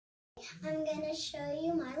I'm going to show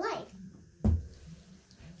you my life.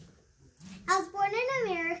 I was born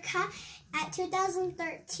in America at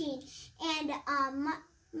 2013, and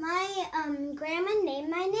my grandma named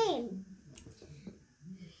my name.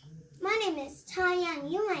 My name is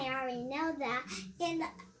Taeyang. You might already know that.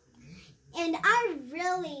 And I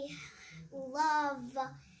really love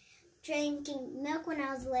drinking milk when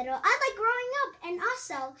I was little. I like growing up, and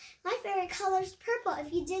also my favorite color is purple.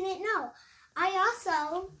 If you didn't know, I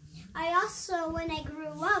also when I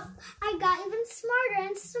grew up, I got even smarter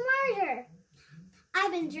and smarter.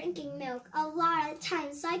 I've been drinking milk a lot of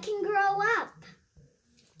times so I can grow up,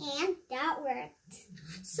 and that worked.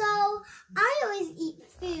 So I always eat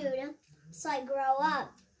food so I grow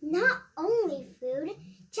up. Not only food,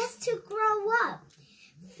 just to grow up.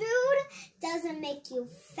 Food doesn't make you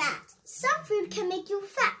fat. Some food can make you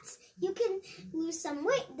fat. You can lose some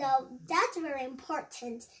weight though. That's very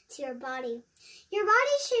important to your body. Your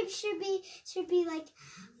body shape should be like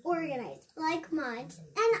organized, like mine.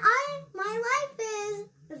 And my life is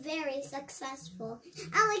very successful.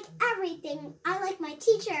 I like everything. I like my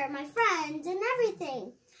teacher, my friends, and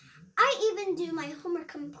everything. I even do my homework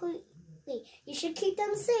completely. You should keep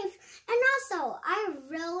them safe. And also, I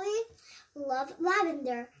really love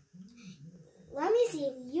lavender. Let me see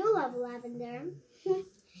if you love lavender.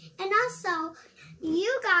 And also,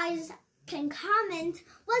 you guys can comment,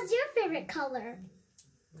 what's your favorite color?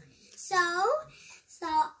 So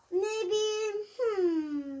maybe,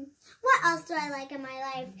 what else do I like in my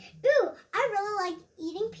life? Ooh, I really like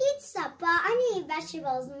eating pizza, but I need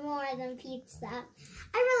vegetables more than pizza.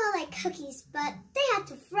 I really like cookies, but they have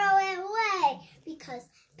to throw it away because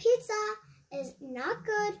pizza is not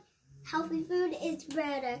good. Healthy food is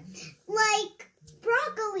better. Like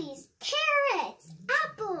broccolis, carrots,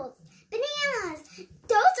 apples, bananas.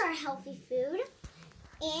 Those are healthy food.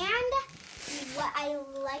 And what I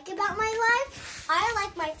like about my life, I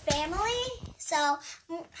like my family. So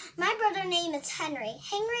my brother name is Henry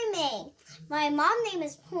Ming. My mom name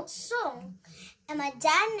is Hu Sung. And my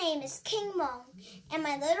dad name is King Mong. And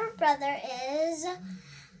my little brother is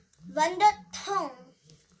Vanda Tong.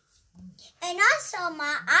 And also,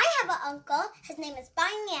 I have an uncle. His name is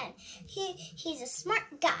Bang Yan. He's a smart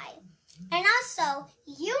guy. And also,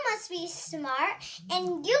 you must be smart,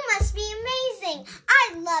 and you must be amazing.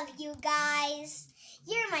 I love you guys.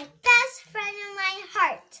 You're my best friend in my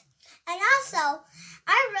heart. And also,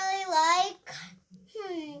 I really like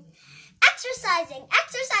exercising.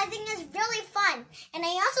 Exercising is really fun. And I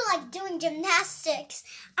also like doing gymnastics.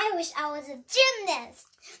 I wish I was a gymnast.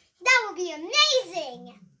 That would be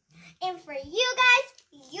amazing. And for you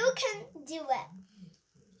guys, you can do it.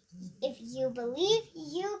 If you believe,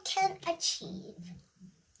 you can achieve.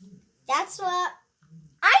 That's what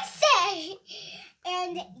I say.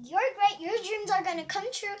 And you're great. Your dreams are going to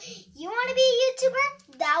come true. You want to be a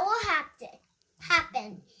YouTuber? That will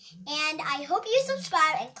happen. And I hope you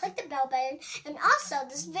subscribe and click the bell button. And also,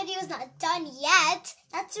 this video is not done yet.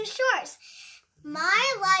 That's too short.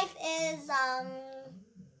 My life is,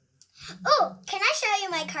 oh, can I show you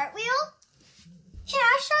my cartwheel? Here,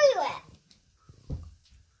 I'll show you it.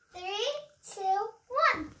 3, 2,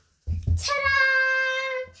 1. Ta-da!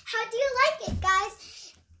 How do you like it, guys?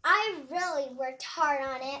 I really worked hard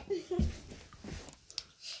on it.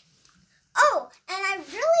 Oh, and I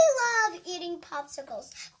really love eating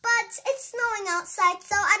popsicles, but it's snowing outside,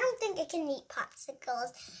 so I don't think I can eat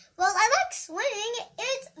popsicles. Well, I like swimming.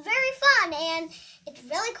 It's very fun, and it's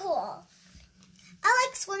really cool. I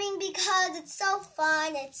like swimming because it's so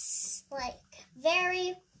fun. It's like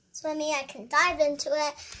very swimmy. I can dive into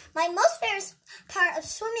it. My most favorite part of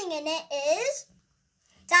swimming in it is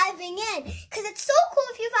diving in because it's so cool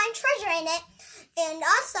if you find treasure in it. And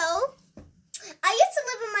also, I used to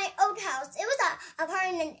live in my old house. It was an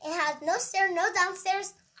apartment. It had no stairs, no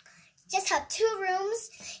downstairs. Just had 2 rooms.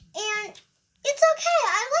 And it's okay.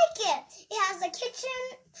 I like it. It has a kitchen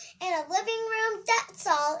and a living room. That's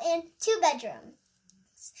all. And 2 bedrooms.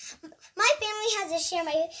 My family has to share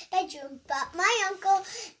my bedroom, but my uncle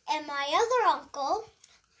and my other uncle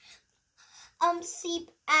sleep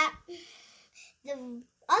at the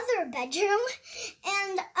other bedroom,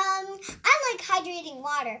 and I like hydrating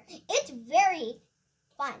water. It's very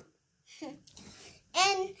fun.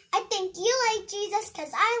 And I think you like Jesus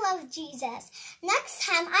because I love Jesus. Next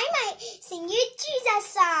time I might sing you Jesus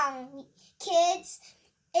song, kids.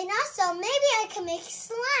 And also maybe I can make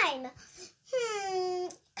slime.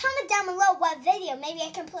 Comment down below what video. Maybe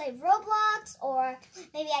I can play Roblox, or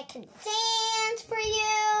maybe I can dance for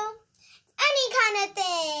you. Any kind of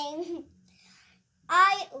thing.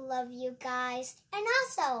 I love you guys. And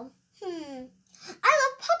also, I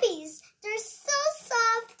love puppies. They're so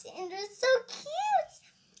soft and they're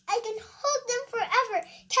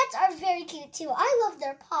cute too. I love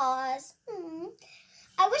their paws.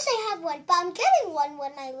 I wish I had one, but I'm getting one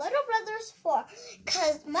when my little brother's 4.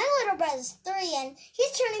 Because my little brother's 3 and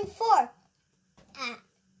he's turning 4 at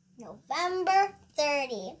November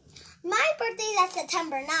 30. My birthday is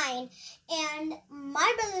September 9, and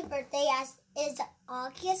my brother's birthday is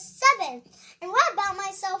August 7. And what about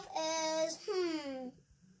myself is,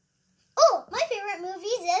 Oh, my favorite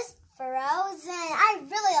movies is Frozen. I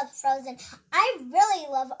really love Frozen. I really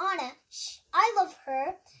love Anna. I love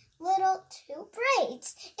her little 2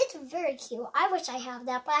 braids. It's very cute. I wish I have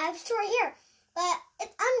that, but I have short hair. But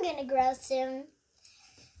I'm going to grow soon.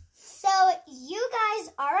 So you guys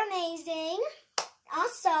are amazing.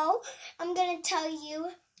 Also, I'm going to tell you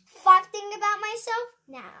 5 things about myself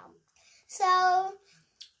now. So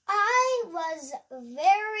I was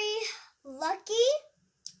very lucky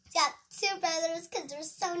to have 2 brothers because they're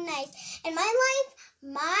so nice. In my life,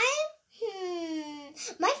 my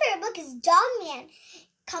favorite book is Dogman.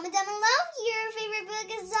 Comment down below your favorite book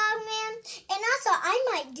is Dogman. And also, I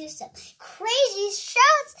might do some crazy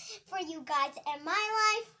shows for you guys in my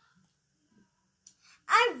life.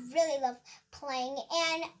 I really love playing,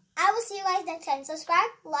 and I will see you guys next time. Subscribe,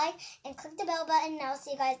 like, and click the bell button, and I'll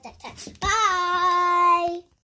see you guys next time. Bye!